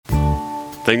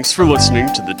Thanks for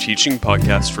listening to the teaching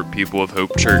podcast for People of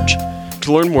Hope Church.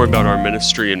 To learn more about our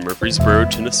ministry in Murfreesboro,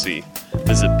 Tennessee,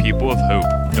 visit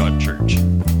peopleofhope.church.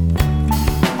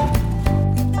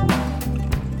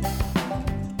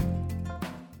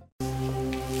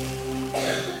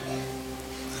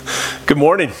 Good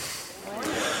morning.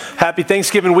 Happy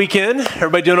Thanksgiving weekend.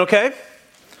 Everybody doing okay?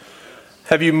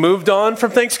 Have you moved on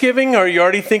from Thanksgiving? Are you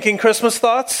already thinking Christmas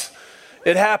thoughts?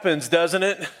 It happens, doesn't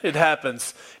it? It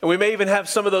happens. And we may even have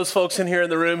some of those folks in here in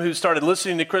the room who started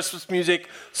listening to Christmas music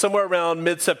somewhere around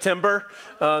mid-September.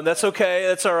 That's okay.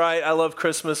 That's all right. I love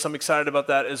Christmas. I'm excited about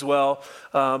that as well.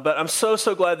 But I'm so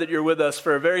glad that you're with us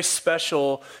for a very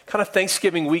special kind of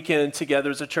Thanksgiving weekend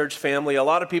together as a church family. A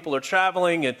lot of people are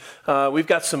traveling, and we've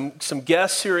got some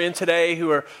guests who are in today who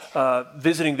are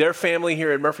visiting their family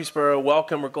here in Murfreesboro.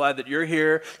 Welcome. We're glad that you're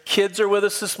here. Kids are with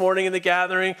us this morning in the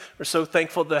gathering. We're so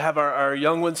thankful to have our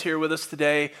young ones here with us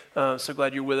today. So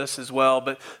glad you're with us as well.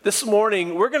 But this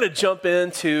morning, we're going to jump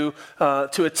into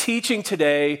to a teaching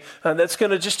today that's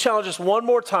going to just challenge us one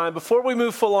more time before we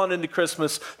move full on into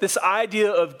Christmas, this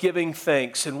idea of giving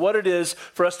thanks and what it is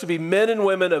for us to be men and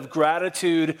women of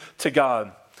gratitude to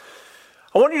God.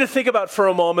 I want you to think about for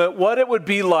a moment what it would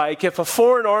be like if a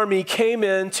foreign army came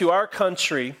into our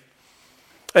country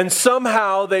and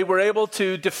somehow they were able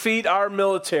to defeat our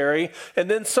military, and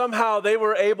then somehow they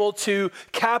were able to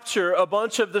capture a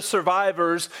bunch of the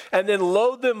survivors and then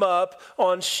load them up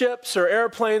on ships or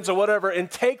airplanes or whatever and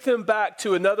take them back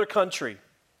to another country.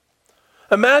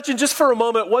 Imagine just for a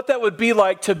moment what that would be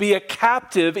like to be a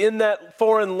captive in that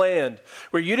foreign land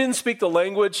where you didn't speak the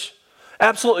language,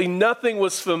 absolutely nothing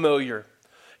was familiar.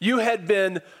 You had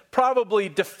been probably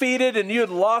defeated, and you had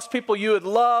lost people you had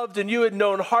loved, and you had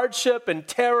known hardship and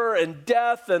terror and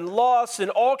death and loss and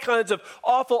all kinds of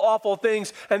awful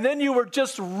things. And then you were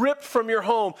just ripped from your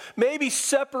home, maybe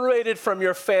separated from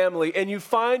your family, and you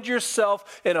find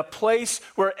yourself in a place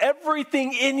where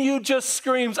everything in you just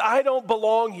screams, I don't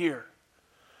belong here.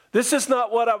 This is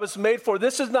not what I was made for.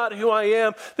 This is not who I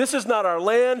am. This is not our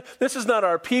land. This is not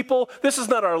our people. This is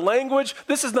not our language.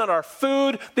 This is not our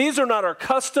food. These are not our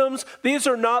customs. These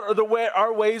are not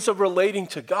our ways of relating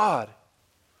to God.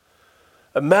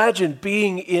 Imagine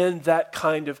being in that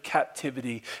kind of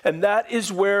captivity. And that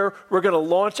is where we're going to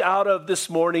launch out of this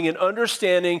morning in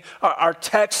understanding our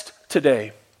text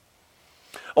today.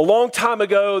 A long time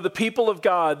ago, the people of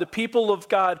God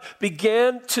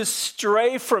began to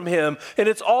stray from him. And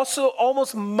it's also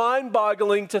almost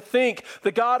mind-boggling to think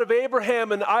the God of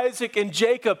Abraham and Isaac and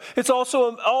Jacob. It's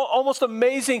also almost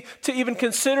amazing to even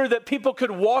consider that people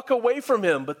could walk away from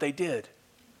him, but they did.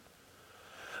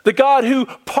 The God who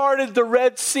parted the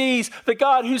Red Seas, the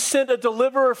God who sent a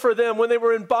deliverer for them when they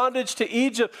were in bondage to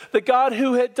Egypt, the God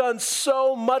who had done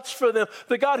so much for them,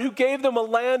 the God who gave them a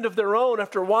land of their own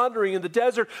after wandering in the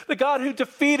desert, the God who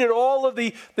defeated all of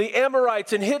the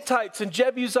Amorites and Hittites and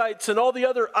Jebusites and all the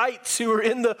other ites who were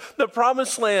in the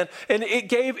promised land, and it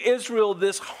gave Israel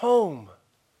this home.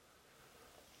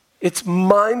 It's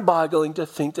mind-boggling to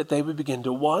think that they would begin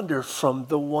to wander from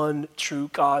the one true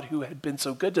God who had been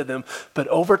so good to them. But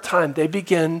over time, they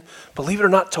began, believe it or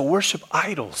not, to worship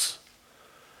idols.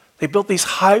 They built these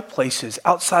high places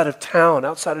outside of town,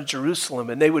 outside of Jerusalem,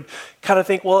 and they would kind of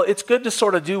think, well, it's good to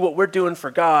sort of do what we're doing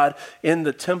for God in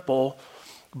the temple,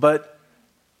 but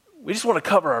we just want to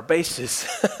cover our bases.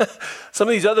 Some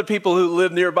of these other people who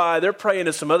live nearby, they're praying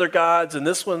to some other gods, and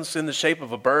this one's in the shape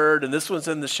of a bird, and this one's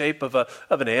in the shape of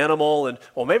an animal, and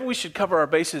well, maybe we should cover our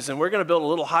bases, and we're going to build a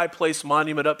little high place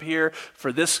monument up here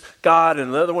for this God, and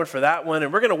another one for that one,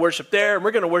 and we're going to worship there, and we're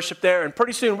going to worship there, and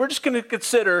pretty soon we're just going to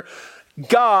consider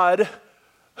God,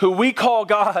 who we call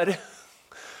God,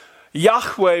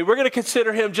 Yahweh, we're going to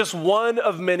consider him just one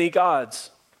of many gods.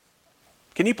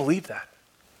 Can you believe that?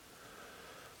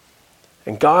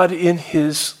 And God, in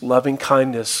his loving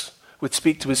kindness, would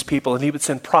speak to his people, and he would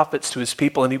send prophets to his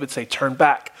people, and he would say, turn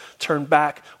back,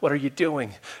 what are you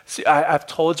doing? See, I've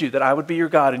told you that I would be your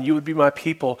God, and you would be my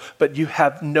people, but you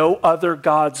have no other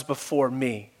gods before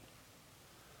me.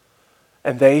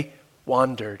 And they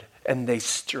wandered, and they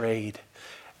strayed,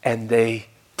 and they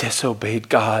disobeyed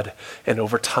God, and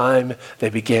over time,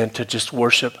 they began to just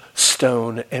worship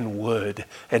stone and wood,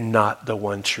 and not the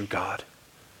one true God.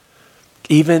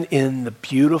 Even in the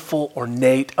beautiful,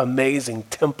 ornate, amazing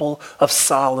Temple of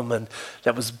Solomon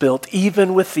that was built,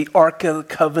 even with the Ark of the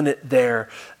Covenant there,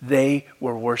 they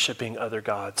were worshiping other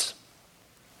gods.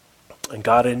 And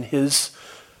God, in his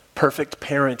perfect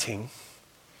parenting,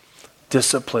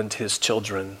 disciplined his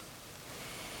children.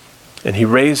 And he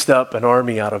raised up an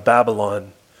army out of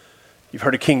Babylon. You've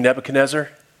heard of King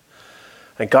Nebuchadnezzar?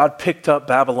 And God picked up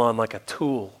Babylon like a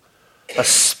tool, a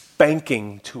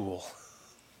spanking tool.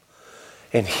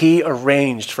 And he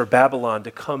arranged for Babylon to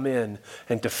come in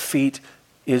and defeat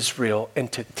Israel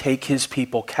and to take his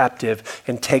people captive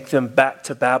and take them back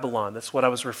to Babylon. That's what I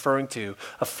was referring to.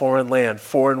 A foreign land,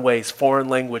 foreign ways, foreign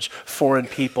language, foreign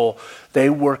people. They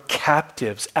were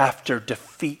captives after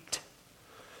defeat.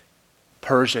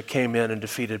 Persia came in and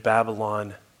defeated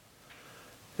Babylon.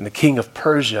 And the king of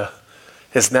Persia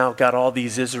has now got all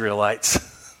these Israelites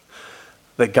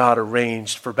that God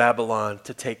arranged for Babylon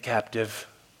to take captive.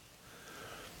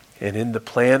 And in the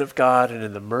plan of God and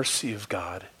in the mercy of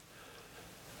God,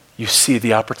 you see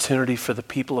the opportunity for the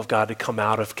people of God to come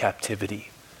out of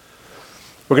captivity.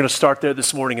 We're going to start there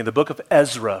this morning in the book of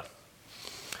Ezra.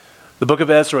 The book of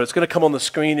Ezra, it's going to come on the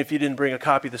screen if you didn't bring a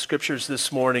copy of the scriptures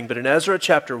this morning. But in Ezra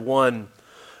chapter 1,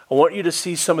 I want you to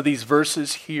see some of these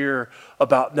verses here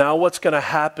about now what's going to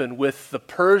happen with the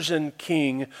Persian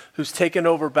king who's taken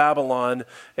over Babylon,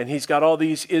 and he's got all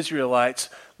these Israelites.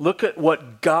 Look at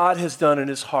what God has done in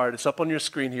his heart. It's up on your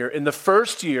screen here. In the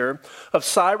first year of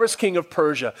Cyrus, king of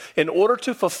Persia, in order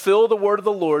to fulfill the word of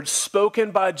the Lord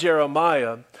spoken by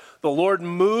Jeremiah, the Lord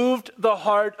moved the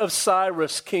heart of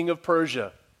Cyrus, king of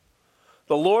Persia.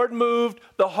 The Lord moved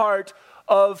the heart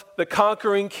of the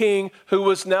conquering king who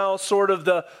was now sort of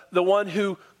the one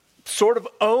who sort of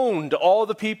owned all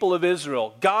the people of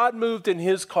Israel. God moved in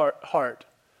his heart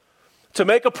to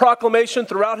make a proclamation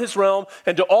throughout his realm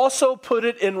and to also put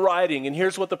it in writing. And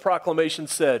here's what the proclamation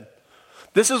said.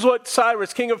 This is what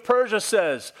Cyrus, king of Persia,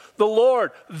 says. The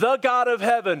Lord, the God of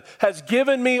heaven, has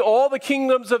given me all the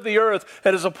kingdoms of the earth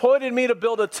and has appointed me to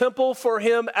build a temple for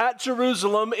him at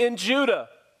Jerusalem in Judah.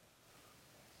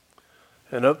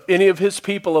 And if any of his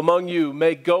people among you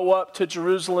may go up to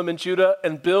Jerusalem and Judah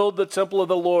and build the temple of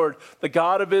the Lord, the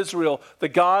God of Israel, the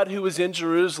God who is in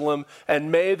Jerusalem, and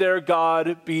may their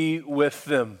God be with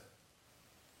them.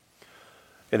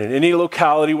 And in any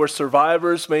locality where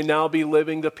survivors may now be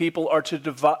living, the people are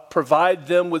to provide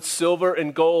them with silver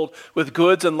and gold, with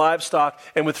goods and livestock,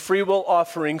 and with freewill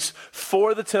offerings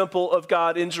for the temple of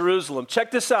God in Jerusalem.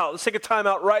 Check this out. Let's take a time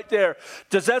out right there.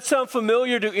 Does that sound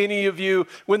familiar to any of you?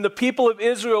 When the people of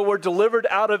Israel were delivered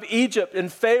out of Egypt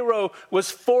and Pharaoh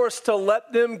was forced to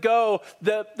let them go,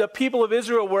 the people of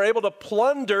Israel were able to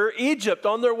plunder Egypt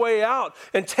on their way out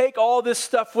and take all this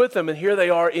stuff with them. And here they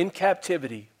are in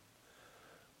captivity,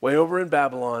 way over in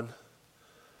Babylon.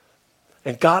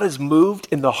 And God has moved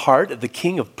in the heart of the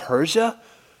king of Persia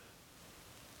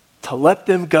to let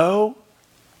them go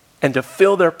and to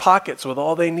fill their pockets with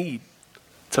all they need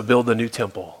to build a new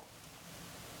temple.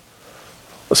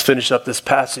 Let's finish up this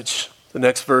passage. The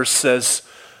next verse says,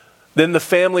 then the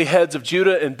family heads of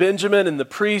Judah and Benjamin and the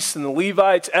priests and the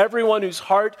Levites, everyone whose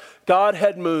heart God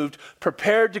had moved,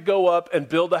 prepared to go up and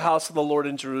build the house of the Lord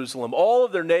in Jerusalem. All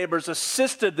of their neighbors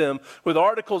assisted them with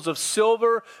articles of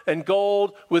silver and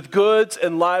gold, with goods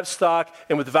and livestock,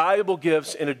 and with valuable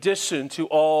gifts in addition to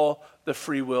all the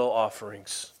free will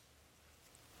offerings.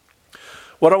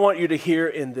 What I want you to hear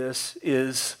in this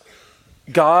is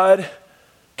God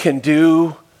can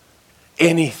do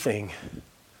anything.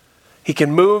 He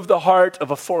can move the heart of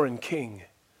a foreign king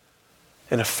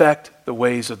and affect the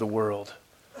ways of the world.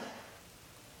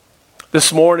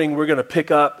 This morning we're going to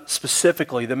pick up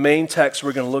specifically, the main text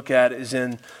we're going to look at is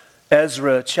in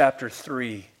Ezra chapter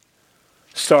 3,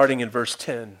 starting in verse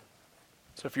 10.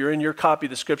 So if you're in your copy of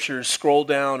the scriptures, scroll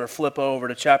down or flip over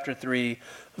to chapter 3,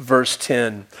 verse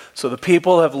 10. So the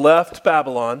people have left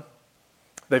Babylon.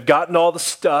 They've gotten all the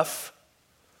stuff.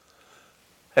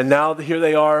 And now here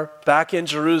they are back in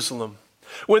Jerusalem.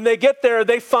 When they get there,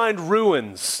 they find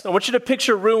ruins. I want you to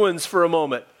picture ruins for a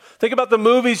moment. Think about the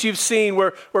movies you've seen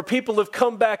where people have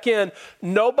come back in.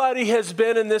 Nobody has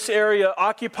been in this area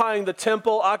occupying the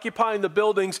temple, occupying the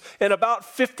buildings in about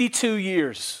 52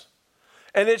 years.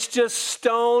 And it's just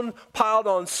stone piled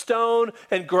on stone,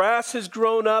 and grass has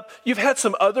grown up. You've had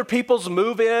some other peoples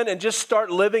move in and just start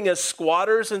living as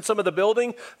squatters in some of the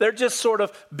building. They're just sort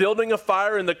of building a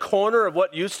fire in the corner of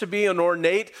what used to be an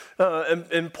ornate,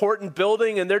 important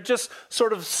building, and they're just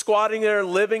sort of squatting there,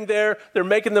 living there. They're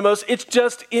making the most. It's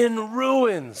just in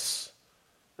ruins.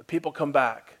 The people come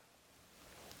back.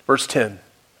 Verse 10.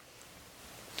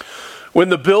 When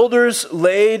the builders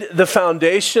laid the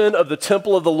foundation of the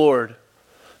temple of the Lord,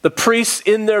 the priests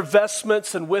in their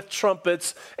vestments and with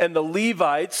trumpets, and the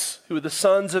Levites, who were the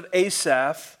sons of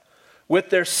Asaph,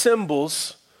 with their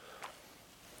cymbals,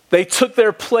 they took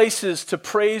their places to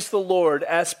praise the Lord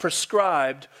as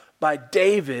prescribed by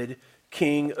David,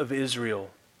 king of Israel.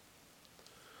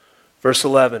 Verse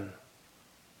 11.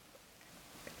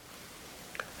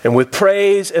 And with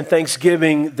praise and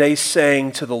thanksgiving they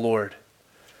sang to the Lord.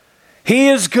 He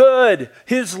is good.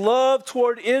 His love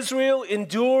toward Israel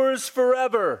endures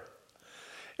forever.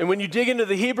 And when you dig into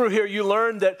the Hebrew here, you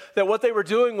learn that what they were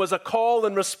doing was a call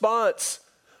and response.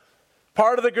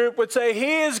 Part of the group would say,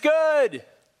 He is good.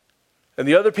 And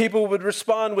the other people would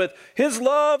respond with, His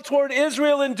love toward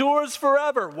Israel endures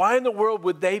forever. Why in the world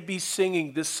would they be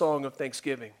singing this song of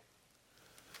thanksgiving?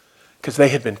 Because they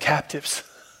had been captives.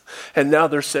 And now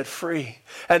they're set free.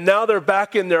 And now they're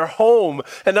back in their home.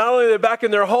 And not only are they back in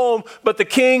their home, but the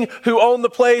king who owned the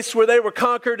place where they were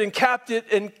conquered and captive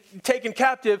and taken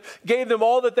captive gave them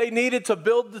all that they needed to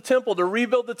build the temple, to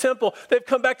rebuild the temple. They've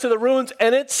come back to the ruins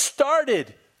and it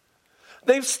started.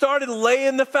 They've started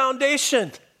laying the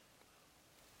foundation.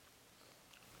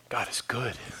 God is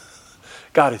good.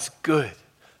 God is good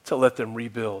to let them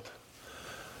rebuild.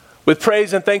 With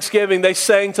praise and thanksgiving, they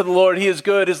sang to the Lord, He is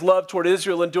good, His love toward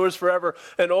Israel endures forever.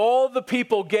 And all the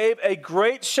people gave a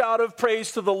great shout of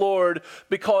praise to the Lord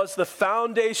because the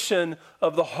foundation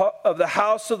of the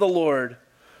house of the Lord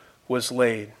was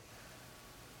laid.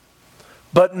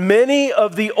 But many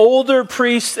of the older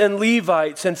priests and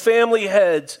Levites and family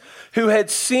heads who had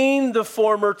seen the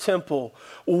former temple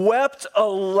wept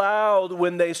aloud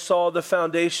when they saw the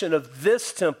foundation of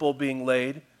this temple being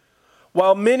laid,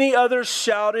 while many others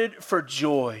shouted for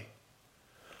joy.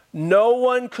 No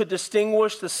one could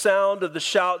distinguish the sound of the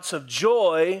shouts of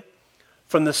joy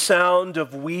from the sound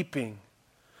of weeping,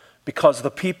 because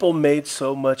the people made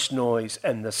so much noise,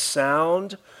 and the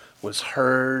sound was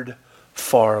heard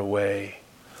far away.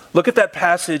 Look at that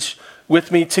passage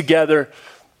with me together.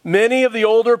 Many of the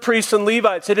older priests and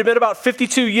Levites, it had been about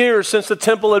 52 years since the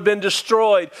temple had been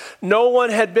destroyed. No one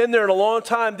had been there in a long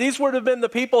time. These would have been the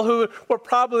people who were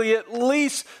probably at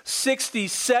least 60,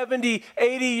 70,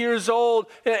 80 years old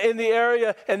in the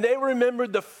area. And they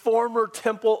remembered the former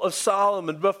temple of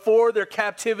Solomon before their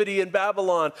captivity in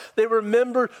Babylon. They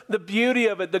remembered the beauty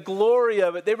of it, the glory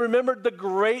of it. They remembered the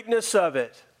greatness of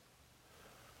it.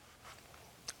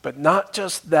 But not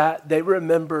just that, they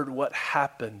remembered what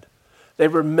happened. They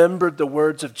remembered the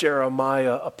words of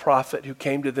Jeremiah, a prophet who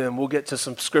came to them. We'll get to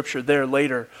some scripture there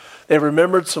later. They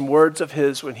remembered some words of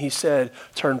his when he said,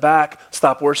 turn back,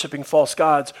 stop worshiping false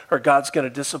gods, or God's going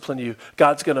to discipline you.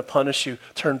 God's going to punish you.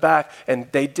 Turn back.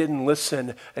 And they didn't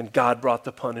listen, and God brought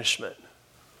the punishment.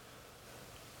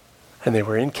 And they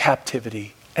were in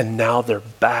captivity, and now they're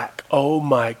back. Oh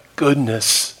my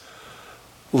goodness.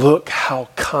 Look how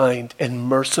kind and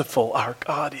merciful our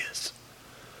God is.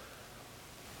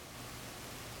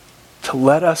 To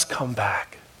let us come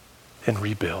back and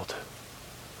rebuild.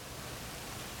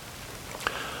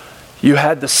 You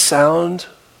had the sound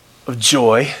of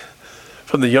joy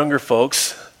from the younger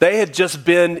folks. They had just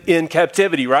been in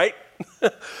captivity, right?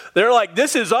 They're like,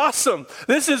 this is awesome.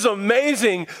 This is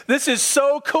amazing. This is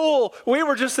so cool. We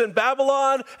were just in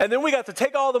Babylon, and then we got to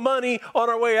take all the money on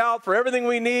our way out for everything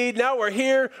we need. Now we're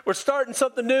here. We're starting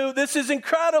something new. This is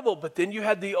incredible. But then you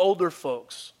had the older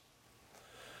folks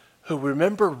who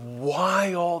remembered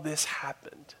why all this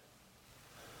happened.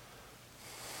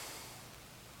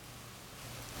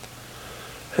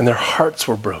 And their hearts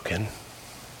were broken.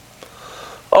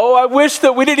 Oh, I wish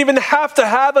that we didn't even have to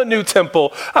have a new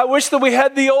temple. I wish that we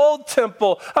had the old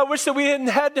temple. I wish that we didn't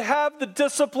have to have the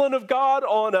discipline of God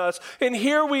on us. And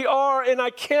here we are, and I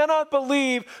cannot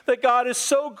believe that God is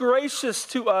so gracious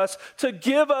to us to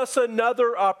give us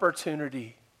another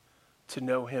opportunity to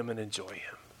know Him and enjoy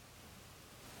Him.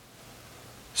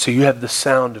 So you have the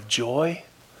sound of joy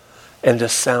and a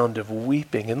sound of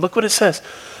weeping. And look what it says.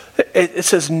 It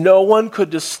says, no one could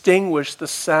distinguish the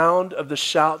sound of the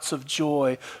shouts of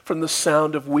joy from the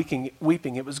sound of weeping.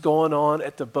 It was going on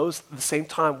at the same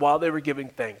time while they were giving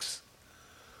thanks.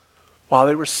 While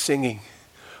they were singing,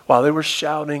 while they were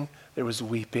shouting, there was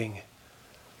weeping.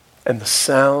 And the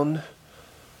sound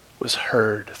was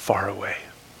heard far away.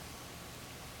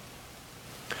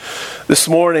 This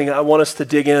morning, I want us to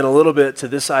dig in a little bit to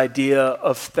this idea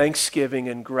of thanksgiving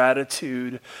and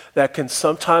gratitude that can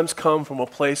sometimes come from a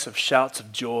place of shouts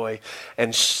of joy,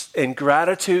 and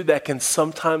gratitude that can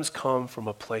sometimes come from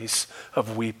a place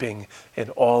of weeping,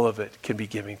 and all of it can be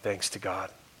giving thanks to God.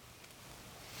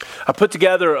 I put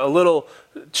together a little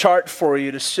chart for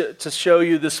you to show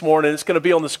you this morning. It's going to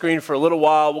be on the screen for a little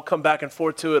while. We'll come back and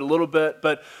forth to it a little bit,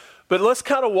 but let's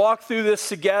kind of walk through this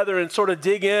together and sort of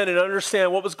dig in and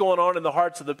understand what was going on in the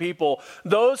hearts of the people.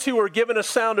 Those who were given a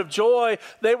sound of joy,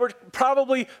 they were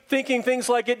probably thinking things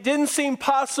like, it didn't seem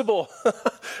possible.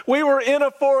 We were in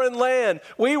a foreign land.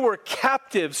 We were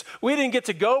captives. We didn't get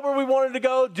to go where we wanted to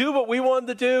go, do what we wanted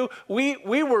to do.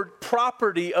 We were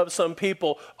property of some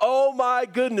people. Oh my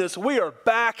goodness, we are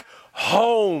back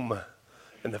home.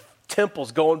 And the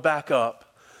temple's going back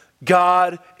up.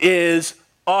 God is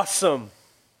awesome.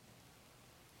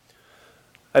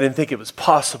 I didn't think it was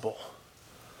possible.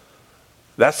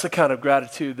 That's the kind of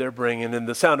gratitude they're bringing. And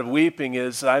the sound of weeping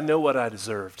is, I know what I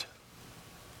deserved.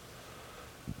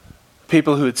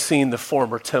 People who had seen the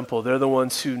former temple, they're the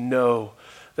ones who know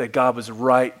that God was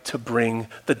right to bring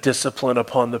the discipline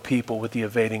upon the people with the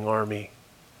invading army.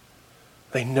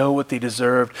 They know what they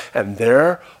deserved, and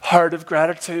their heart of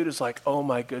gratitude is like, oh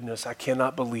my goodness, I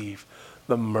cannot believe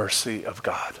the mercy of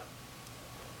God.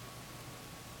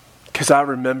 Because I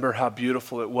remember how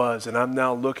beautiful it was, and I'm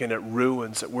now looking at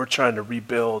ruins that we're trying to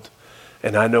rebuild,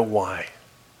 and I know why.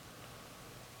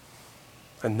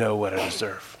 I know what I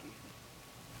deserve.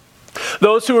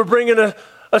 Those who are bringing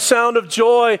a sound of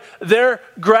joy, their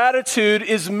gratitude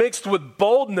is mixed with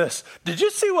boldness. Did you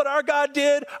see what our God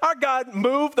did? Our God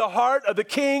moved the heart of the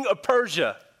king of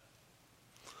Persia.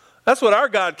 That's what our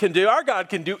God can do. Our God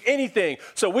can do anything.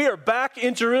 So we are back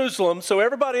in Jerusalem, so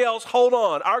everybody else, hold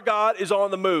on. Our God is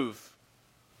on the move.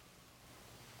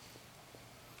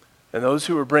 And those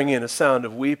who were bringing a sound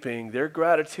of weeping, their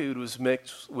gratitude was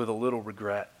mixed with a little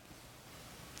regret.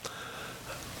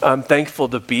 I'm thankful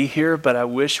to be here, but I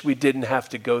wish we didn't have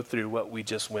to go through what we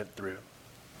just went through.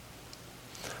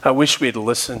 I wish we had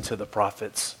listened to the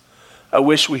prophets. I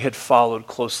wish we had followed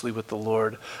closely with the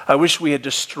Lord. I wish we had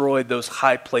destroyed those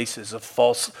high places of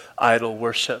false idol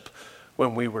worship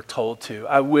when we were told to.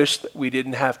 I wish that we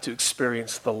didn't have to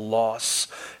experience the loss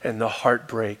and the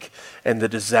heartbreak and the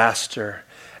disaster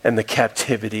and the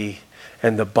captivity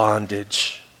and the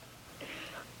bondage.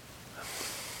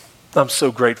 I'm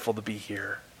so grateful to be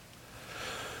here.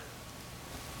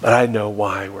 But I know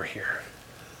why we're here.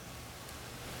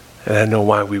 And I know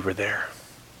why we were there.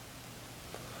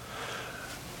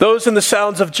 Those in the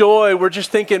sounds of joy, we're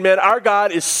just thinking, man, our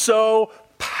God is so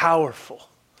powerful.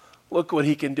 Look what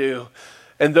he can do.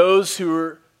 And those who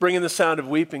are bringing the sound of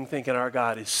weeping, thinking our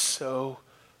God is so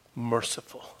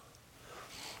merciful.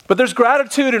 But there's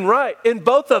gratitude in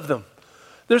both of them.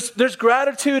 There's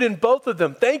gratitude in both of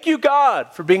them. Thank you,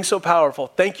 God, for being so powerful.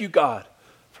 Thank you, God,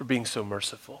 for being so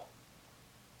merciful.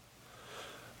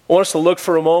 I want us to look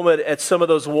for a moment at some of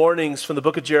those warnings from the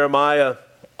book of Jeremiah.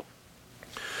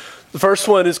 The first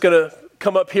one is going to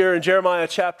come up here in Jeremiah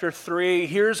chapter 3.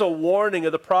 Here's a warning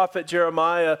of the prophet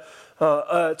Jeremiah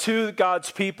to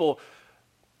God's people.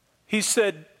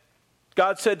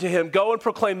 God said to him, go and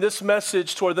proclaim this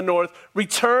message toward the north.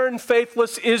 Return,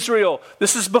 faithless Israel.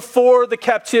 This is before the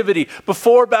captivity,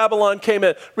 before Babylon came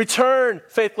in. Return,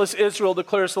 faithless Israel,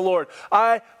 declares the Lord.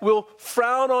 I will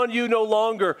frown on you no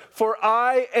longer, for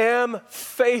I am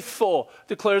faithful,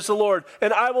 declares the Lord,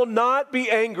 and I will not be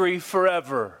angry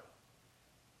forever.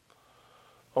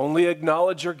 Only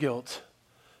acknowledge your guilt.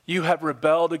 You have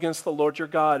rebelled against the Lord your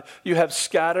God. You have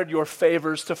scattered your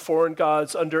favors to foreign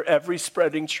gods under every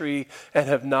spreading tree and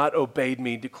have not obeyed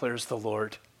me, declares the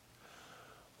Lord.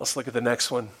 Let's look at the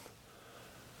next one.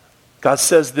 God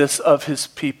says this of his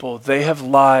people. They have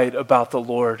lied about the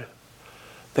Lord.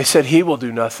 They said he will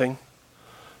do nothing.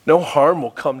 No harm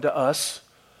will come to us.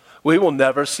 We will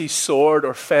never see sword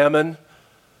or famine.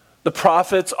 The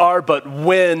prophets are but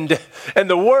wind, and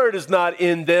the word is not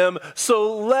in them.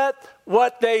 So let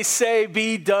what they say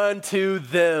be done to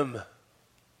them.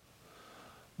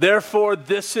 Therefore,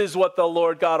 this is what the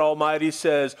Lord God Almighty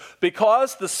says.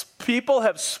 Because the people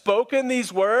have spoken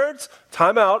these words,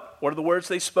 time out. What are the words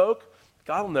they spoke?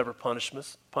 God will never punish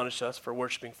us for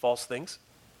worshiping false things.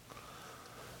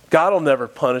 God will never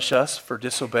punish us for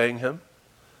disobeying him.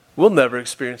 We'll never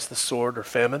experience the sword or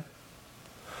famine.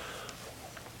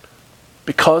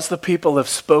 Because the people have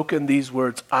spoken these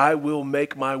words, I will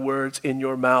make my words in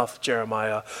your mouth,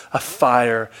 Jeremiah, a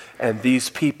fire, and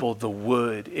these people the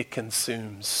wood it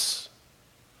consumes.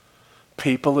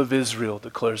 People of Israel,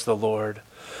 declares the Lord,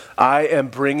 I am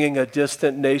bringing a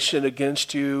distant nation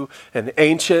against you, an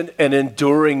ancient and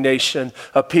enduring nation,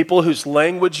 a people whose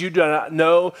language you do not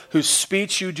know, whose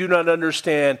speech you do not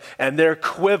understand, and their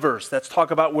quivers, let's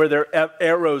talk about where their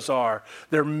arrows are,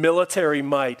 their military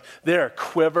might, their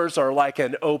quivers are like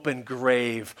an open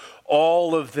grave.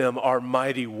 All of them are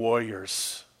mighty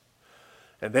warriors.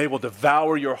 And they will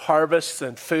devour your harvests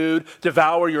and food,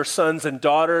 devour your sons and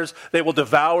daughters. They will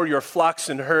devour your flocks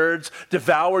and herds,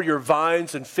 devour your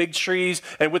vines and fig trees.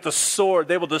 And with the sword,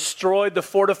 they will destroy the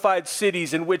fortified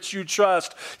cities in which you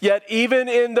trust. Yet even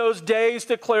in those days,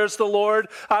 declares the Lord,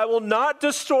 I will not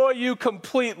destroy you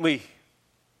completely.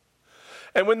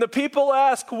 And when the people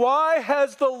ask, why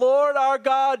has the Lord our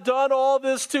God done all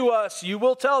this to us? You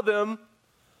will tell them,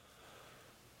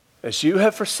 as you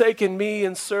have forsaken me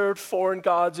and served foreign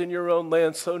gods in your own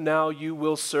land, so now you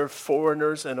will serve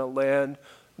foreigners in a land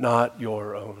not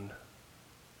your own.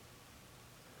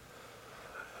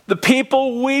 The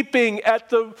people weeping at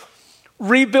the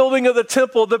rebuilding of the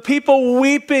temple, the people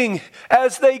weeping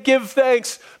as they give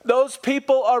thanks, those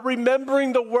people are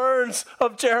remembering the words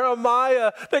of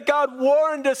Jeremiah that God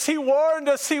warned us, He warned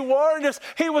us, He warned us.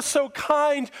 He was so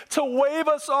kind to wave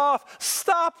us off.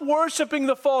 Stop worshiping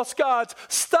the false gods.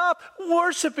 Stop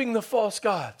worshiping the false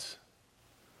gods.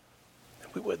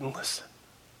 And we wouldn't listen.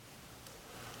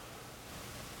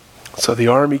 So the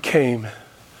army came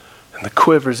and the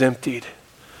quivers emptied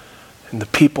and the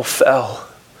people fell.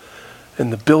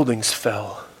 And the buildings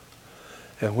fell,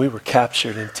 and we were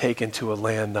captured and taken to a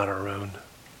land not our own.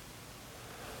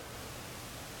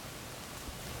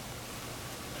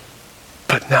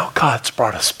 But now God's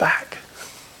brought us back.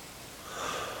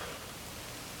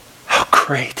 How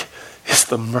great is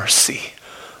the mercy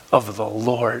of the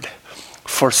Lord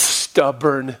for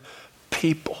stubborn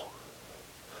people.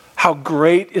 How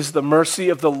great is the mercy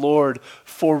of the Lord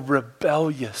for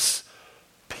rebellious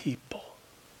people.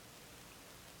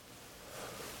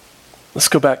 Let's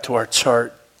go back to our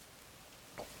chart.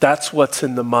 That's what's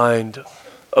in the mind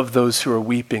of those who are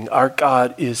weeping. Our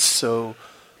God is so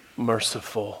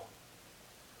merciful.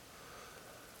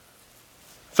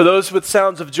 For those with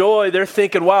sounds of joy, they're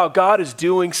thinking, wow, God is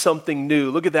doing something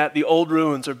new. Look at that. The old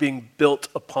ruins are being built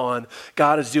upon.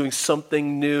 God is doing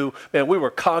something new. Man, we were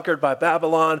conquered by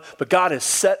Babylon, but God has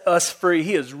set us free.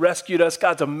 He has rescued us.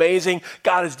 God's amazing.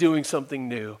 God is doing something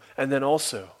new. And then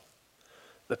also,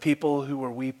 the people who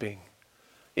were weeping,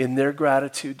 in their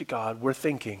gratitude to God, we're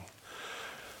thinking,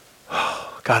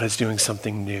 oh, God is doing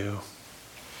something new.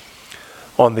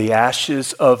 On the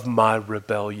ashes of my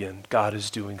rebellion, God is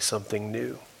doing something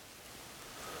new.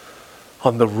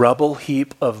 On the rubble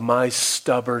heap of my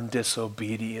stubborn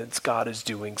disobedience, God is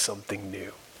doing something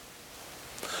new.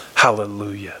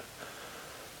 Hallelujah.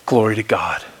 Glory to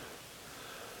God.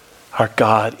 Our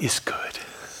God is good,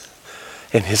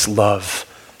 and His love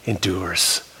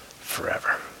endures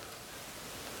forever.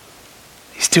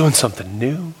 He's doing something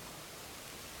new.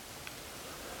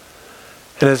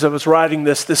 And as I was writing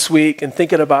this week and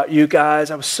thinking about you guys,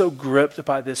 I was so gripped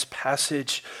by this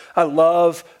passage. I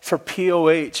love for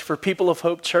POH, for People of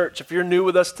Hope Church. If you're new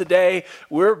with us today,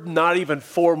 we're not even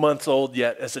 4 months old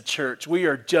yet as a church. We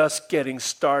are just getting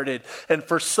started. And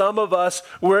for some of us,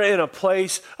 we're in a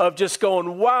place of just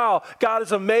going, wow, God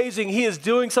is amazing. He is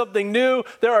doing something new.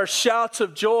 There are shouts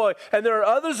of joy. And there are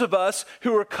others of us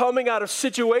who are coming out of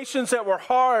situations that were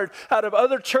hard, out of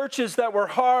other churches that were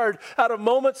hard, out of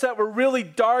moments that were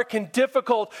really dark and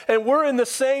difficult, and we're in the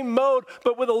same mode,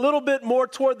 but with a little bit more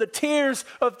toward the tears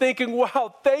of thinking,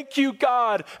 wow, thank you,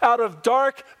 God. Out of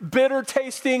dark, bitter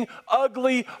tasting,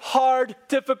 ugly, hard,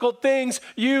 difficult things,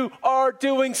 you are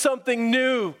doing something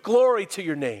new. Glory to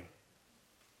your name.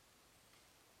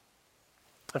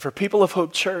 And for People of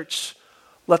Hope Church,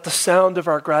 let the sound of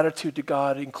our gratitude to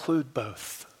God include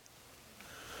both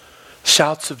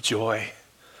shouts of joy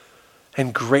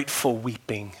and grateful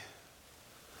weeping.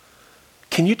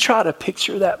 Can you try to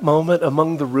picture that moment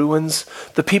among the ruins?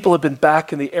 The people have been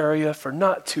back in the area for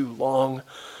not too long.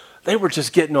 They were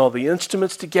just getting all the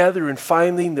instruments together and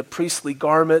finding the priestly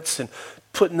garments and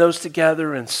putting those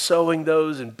together and sewing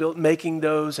those and making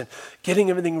those and getting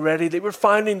everything ready. They were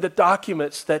finding the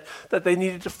documents that they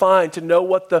needed to find to know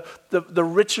what the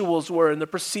rituals were and the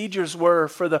procedures were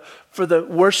for the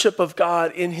worship of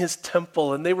God in His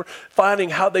temple. And they were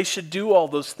finding how they should do all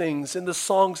those things and the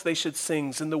songs they should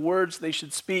sing and the words they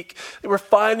should speak. They were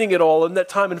finding it all in that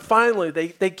time. And finally,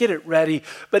 they get it ready.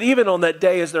 But even on that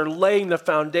day, as they're laying the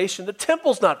foundation, the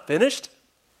temple's not finished.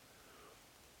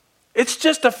 It's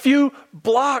just a few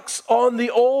blocks on the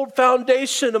old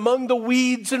foundation among the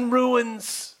weeds and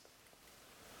ruins.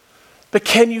 But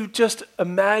can you just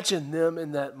imagine them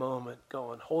in that moment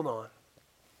going, hold on.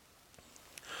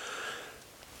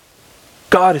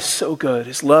 God is so good.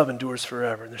 His love endures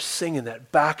forever. And they're singing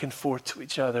that back and forth to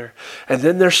each other. And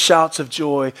then there's shouts of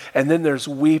joy. And then there's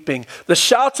weeping. The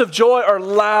shouts of joy are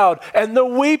loud. And the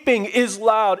weeping is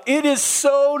loud. It is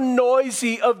so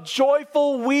noisy of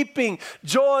joyful weeping.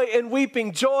 Joy and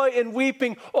weeping. Joy and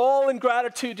weeping. All in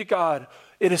gratitude to God.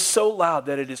 It is so loud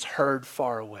that it is heard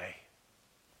far away.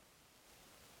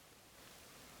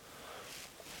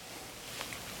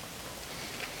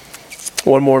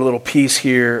 One more little piece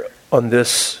here on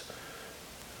this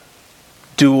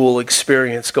dual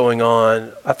experience going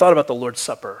on. I thought about the Lord's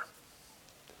Supper.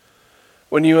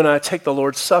 When you and I take the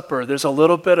Lord's Supper, there's a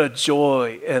little bit of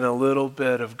joy and a little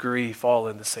bit of grief all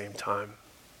in the same time.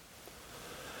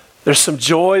 There's some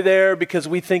joy there because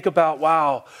we think about,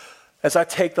 wow, As I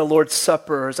take the Lord's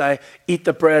Supper, as I eat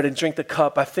the bread and drink the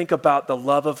cup, I think about the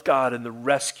love of God and the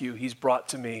rescue he's brought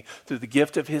to me through the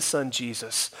gift of his son,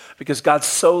 Jesus. Because God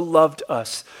so loved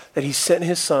us that he sent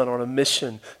his son on a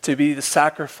mission to be the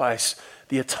sacrifice,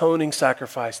 the atoning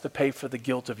sacrifice to pay for the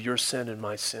guilt of your sin and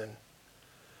my sin.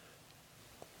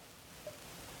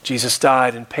 Jesus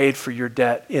died and paid for your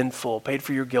debt in full, paid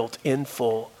for your guilt in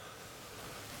full.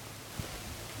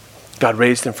 God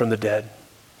raised him from the dead.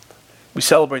 We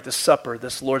celebrate the supper,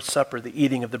 this Lord's Supper, the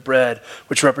eating of the bread,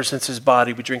 which represents his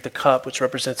body. We drink the cup, which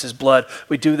represents his blood.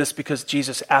 We do this because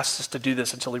Jesus asked us to do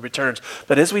this until he returns.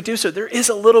 But as we do so, there is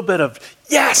a little bit of,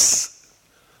 yes,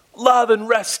 love and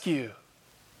rescue.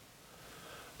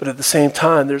 But at the same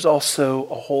time, there's also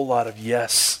a whole lot of,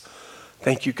 yes,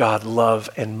 thank you, God, love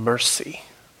and mercy.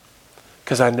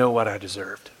 Because I know what I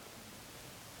deserved.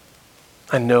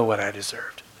 I know what I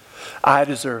deserved. I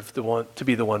deserve to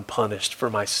be the one punished for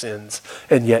my sins,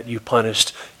 and yet you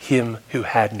punished him who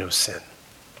had no sin.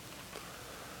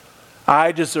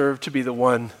 I deserve to be the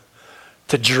one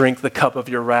to drink the cup of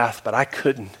your wrath, but I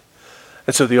couldn't.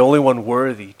 And so the only one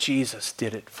worthy, Jesus,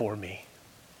 did it for me.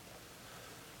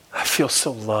 I feel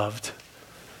so loved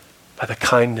by the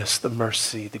kindness, the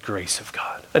mercy, the grace of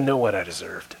God. I know what I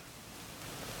deserved.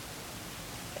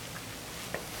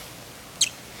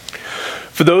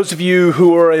 For those of you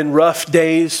who are in rough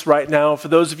days right now, for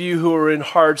those of you who are in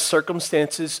hard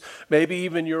circumstances, maybe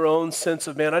even your own sense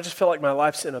of, man, I just feel like my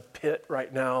life's in a pit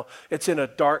right now. It's in a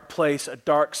dark place, a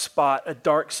dark spot, a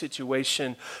dark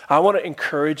situation. I want to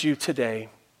encourage you today.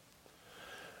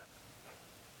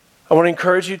 I want to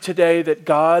encourage you today that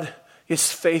God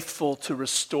is faithful to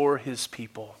restore his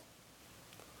people,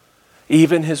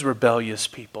 even his rebellious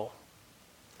people.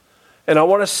 And I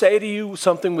want to say to you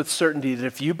something with certainty, that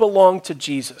if you belong to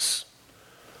Jesus,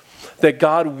 that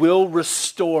God will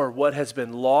restore what has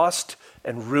been lost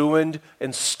and ruined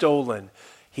and stolen.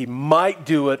 He might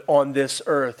do it on this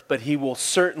earth, but he will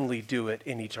certainly do it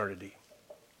in eternity.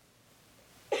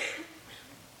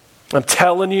 I'm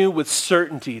telling you with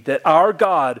certainty that our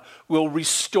God will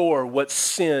restore what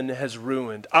sin has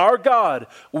ruined. Our God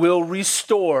will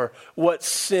restore what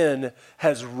sin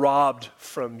has robbed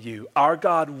from you. Our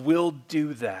God will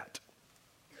do that.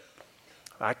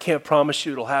 I can't promise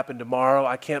you it'll happen tomorrow.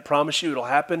 I can't promise you it'll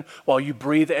happen while you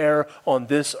breathe air on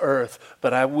this earth.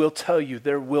 But I will tell you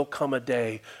there will come a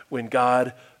day when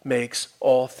God makes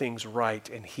all things right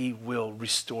and he will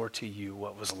restore to you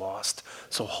what was lost.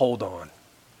 So hold on.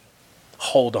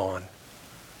 Hold on.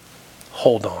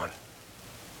 Hold on.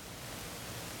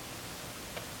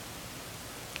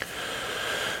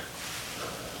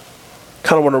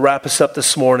 Kind of want to wrap us up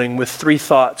this morning with 3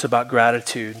 thoughts about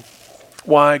gratitude.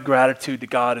 Why gratitude to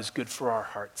God is good for our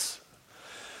hearts.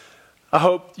 I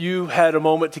hope you had a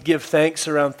moment to give thanks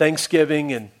around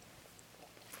Thanksgiving, and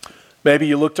maybe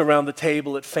you looked around the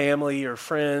table at family or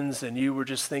friends and you were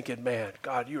just thinking, man,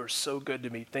 God, you are so good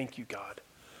to me. Thank you, God.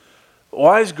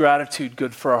 Why is gratitude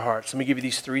good for our hearts? Let me give you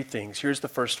these 3 things. Here's the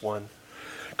first one.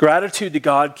 Gratitude to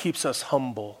God keeps us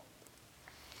humble.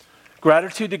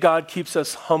 Gratitude to God keeps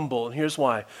us humble. And here's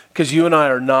why. Because you and I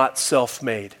are not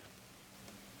self-made.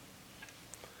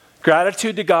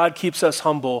 Gratitude to God keeps us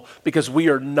humble because we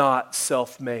are not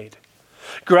self-made.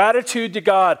 Gratitude to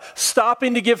God,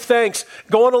 stopping to give thanks,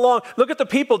 going along. Look at the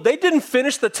people. They didn't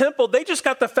finish the temple. They just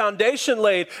got the foundation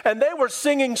laid, and they were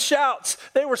singing shouts.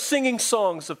 They were singing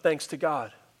songs of thanks to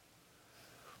God.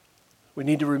 We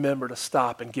need to remember to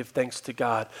stop and give thanks to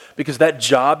God, because that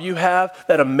job you have,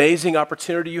 that amazing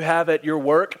opportunity you have at your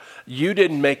work, you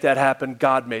didn't make that happen.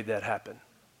 God made that happen.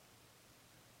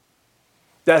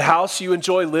 That house you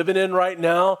enjoy living in right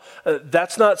now,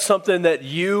 that's not something that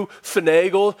you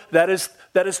finagled. That is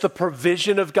the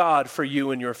provision of God for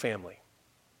you and your family.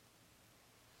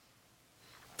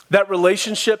 That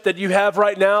relationship that you have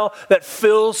right now that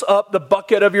fills up the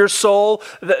bucket of your soul,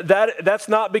 that's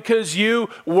not because you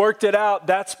worked it out.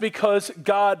 That's because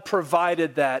God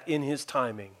provided that in his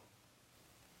timing.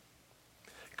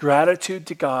 Gratitude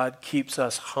to God keeps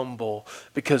us humble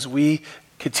because we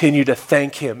continue to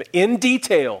thank him in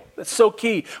detail. That's so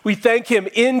key. We thank him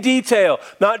in detail.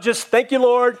 Not just, thank you,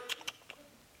 Lord.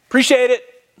 Appreciate it.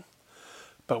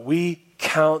 But we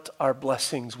count our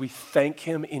blessings. We thank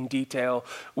him in detail.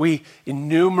 We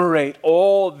enumerate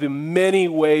all the many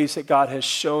ways that God has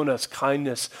shown us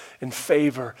kindness and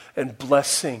favor and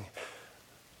blessing.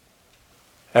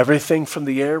 Everything from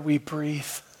the air we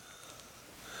breathe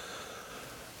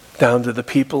down to the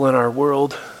people in our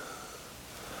world,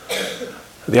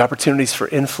 the opportunities for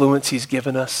influence he's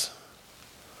given us,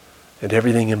 and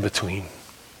everything in between.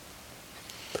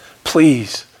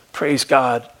 Please praise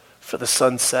God for the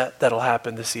sunset that'll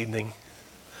happen this evening.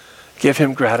 Give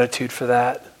him gratitude for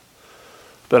that,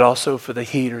 but also for the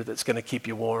heater that's going to keep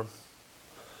you warm,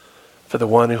 for the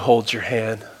one who holds your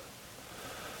hand,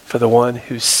 for the one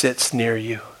who sits near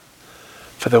you,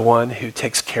 for the one who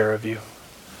takes care of you.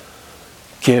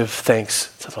 Give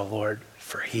thanks to the Lord,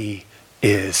 for he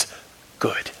is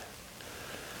good.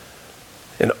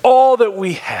 And all that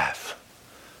we have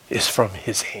is from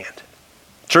his hand.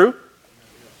 True?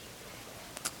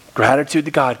 Gratitude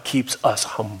to God keeps us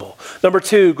humble. Number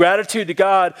 2, gratitude to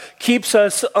God keeps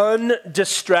us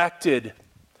undistracted.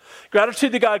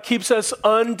 Gratitude to God keeps us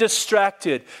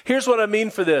undistracted. Here's what I mean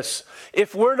for this.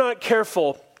 If we're not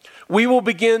careful, we will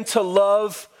begin to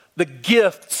love the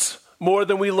gifts more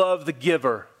than we love the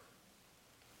giver.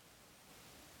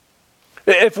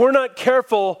 If we're not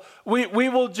careful, we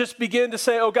will just begin to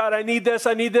say, oh God, I need this,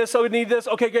 oh, I need this.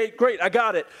 Okay, great, I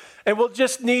got it. And we'll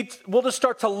just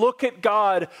start to look at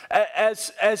God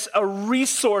as a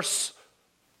resource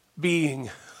being.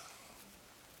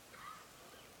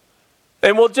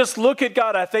 And we'll just look at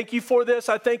God, I thank you for this,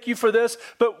 I thank you for this.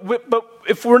 But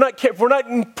if we're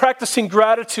not practicing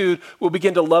gratitude, we'll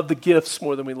begin to love the gifts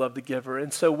more than we love the giver.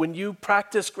 And so when you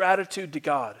practice gratitude to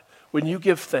God, when you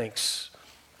give thanks,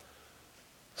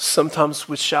 sometimes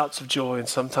with shouts of joy and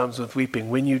sometimes with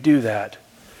weeping, when you do that,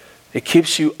 it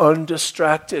keeps you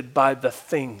undistracted by the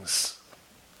things.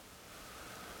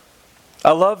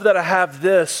 I love that I have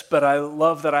this, but I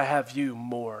love that I have you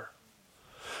more.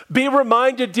 Be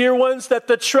reminded, dear ones, that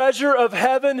the treasure of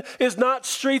heaven is not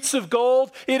streets of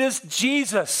gold, it is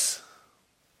Jesus.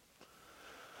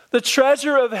 The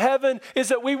treasure of heaven is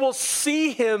that we will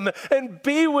see him and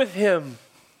be with him.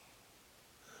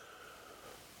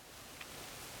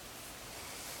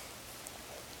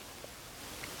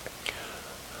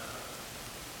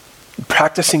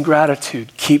 Practicing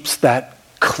gratitude keeps that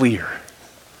clear.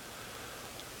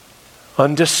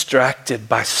 Undistracted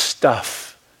by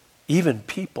stuff, even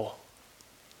people.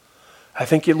 I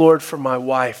thank you, Lord, for my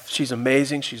wife. She's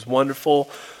amazing, she's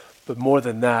wonderful, but more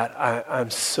than that,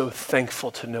 I'm so thankful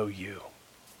to know you.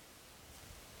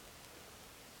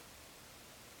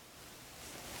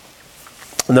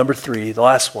 Number 3, the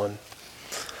last one.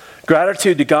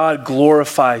 Gratitude to God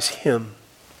glorifies him.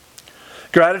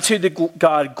 Gratitude to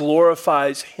God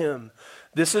glorifies him.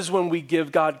 This is when we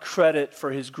give God credit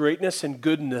for his greatness and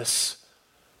goodness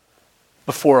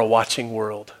before a watching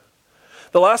world.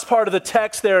 The last part of the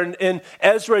text there in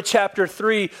Ezra chapter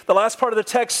 3, the last part of the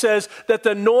text says that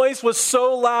the noise was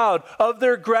so loud of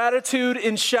their gratitude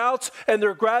in shouts and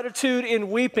their gratitude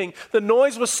in weeping. The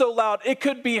noise was so loud it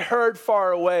could be heard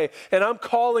far away. And I'm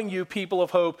calling you, people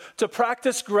of hope, to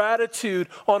practice gratitude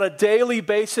on a daily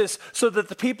basis so that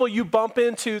the people you bump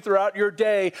into throughout your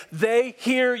day, they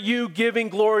hear you giving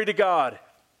glory to God.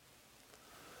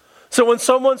 So when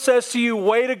someone says to you,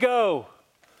 way to go,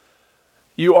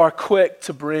 you are quick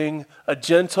to bring a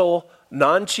gentle,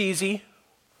 non-cheesy,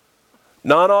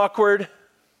 non-awkward,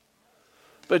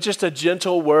 but just a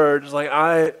gentle word. It's like,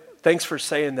 thanks for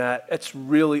saying that. It's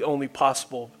really only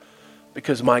possible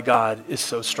because my God is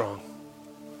so strong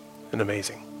and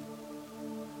amazing.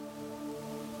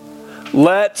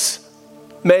 Let's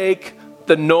make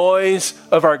the noise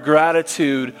of our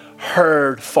gratitude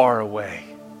heard far away.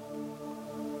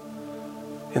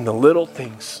 In the little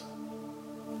things.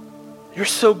 You're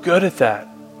so good at that.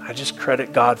 I just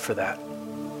credit God for that.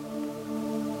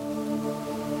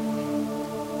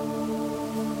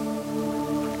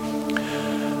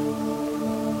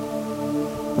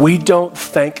 We don't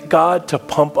thank God to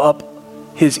pump up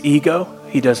his ego.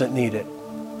 He doesn't need it.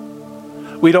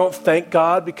 We don't thank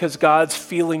God because God's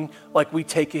feeling like we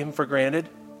take him for granted.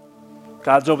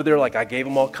 God's over there like, I gave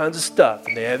him all kinds of stuff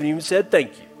and they haven't even said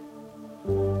thank you.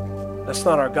 That's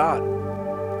not our God.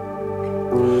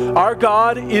 Our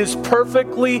God is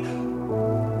perfectly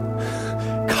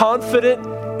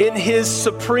confident in his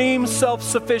supreme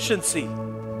self-sufficiency.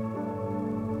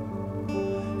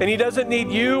 And he doesn't need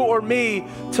you or me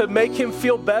to make him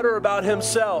feel better about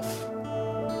himself.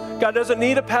 God doesn't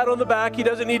need a pat on the back. He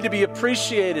doesn't need to be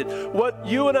appreciated. What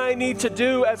you and I need to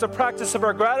do as a practice of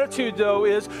our gratitude, though,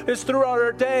 is throughout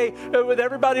our day, with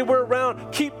everybody we're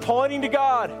around, keep pointing to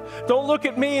God. Don't look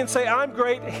at me and say, I'm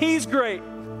great. He's great.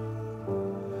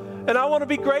 And I want to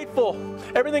be grateful.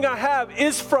 Everything I have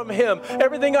is from him.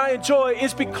 Everything I enjoy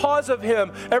is because of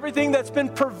him. Everything that's been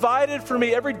provided for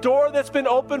me, every door that's been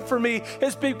opened for me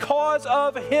is because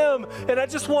of him. And I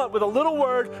just want, with a little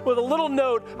word, with a little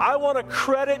note, I want to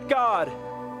credit God.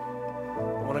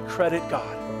 I want to credit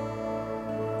God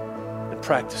and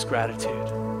practice gratitude.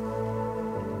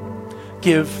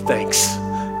 Give thanks,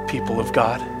 people of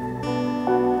God.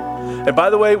 And by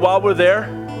the way, while we're there,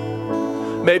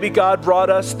 maybe God brought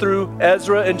us through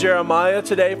Ezra and Jeremiah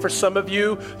today. For some of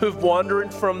you who've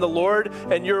wandered from the Lord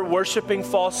and you're worshiping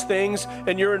false things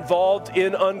and you're involved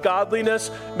in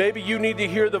ungodliness, maybe you need to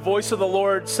hear the voice of the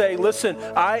Lord say, listen,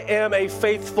 I am a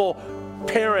faithful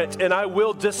parent and I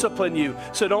will discipline you.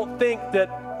 So don't think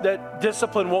that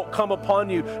discipline won't come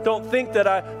upon you. Don't think that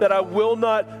I will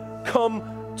not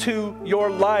come to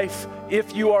your life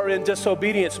if you are in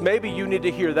disobedience. Maybe you need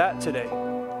to hear that today.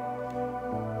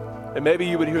 And maybe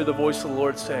you would hear the voice of the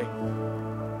Lord say,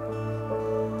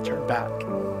 turn back.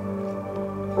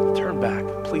 Turn back.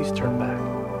 Please turn back.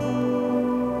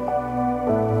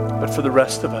 But for the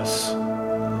rest of us,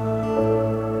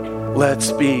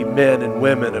 let's be men and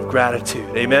women of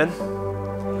gratitude. Amen?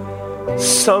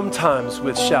 Sometimes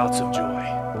with shouts of joy.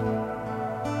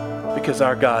 Because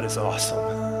our God is awesome.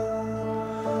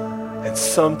 And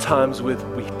sometimes with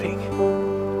weeping.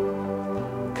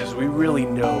 Because we really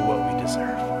know what we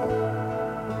deserve.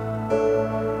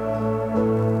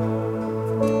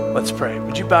 Let's pray.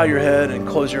 Would you bow your head and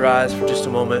close your eyes for just a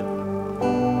moment?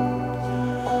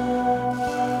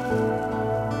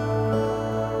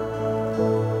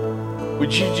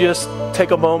 Would you just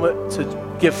take a moment to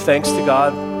give thanks to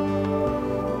God?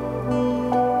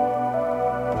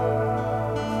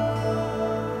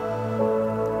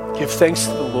 Give thanks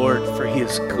to the Lord, for He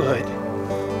is good.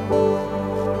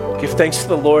 Give thanks to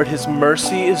the Lord. His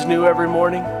mercy is new every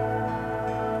morning.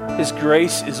 His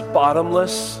grace is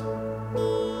bottomless.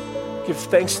 Give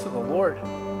thanks to the Lord.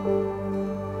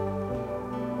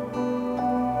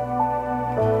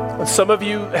 And some of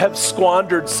you have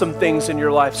squandered some things in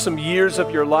your life, some years of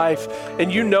your life,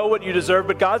 and you know what you deserve,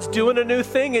 but God's doing a new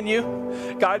thing in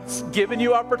you. God's giving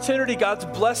you opportunity. God's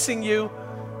blessing you.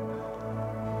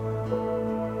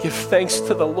 Give thanks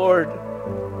to the Lord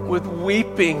with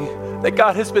weeping that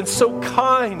God has been so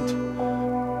kind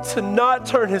to not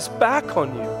turn His back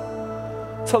on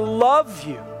you, to love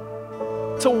you,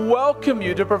 to welcome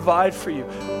you, to provide for you.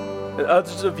 And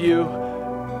others of you,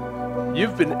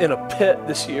 you've been in a pit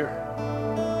this year.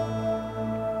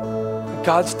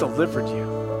 God's delivered you.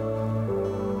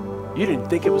 You didn't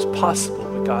think it was possible,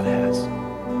 but God has.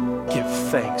 Give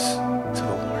thanks to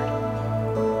the Lord.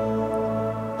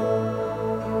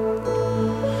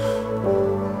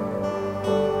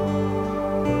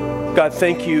 God,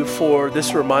 thank you for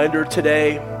this reminder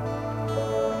today.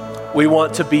 We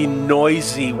want to be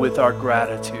noisy with our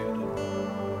gratitude.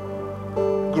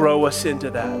 Grow us into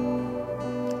that.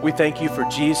 We thank you for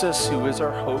Jesus, who is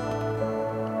our hope.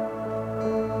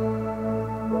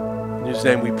 In His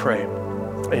name we pray.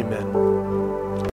 Amen.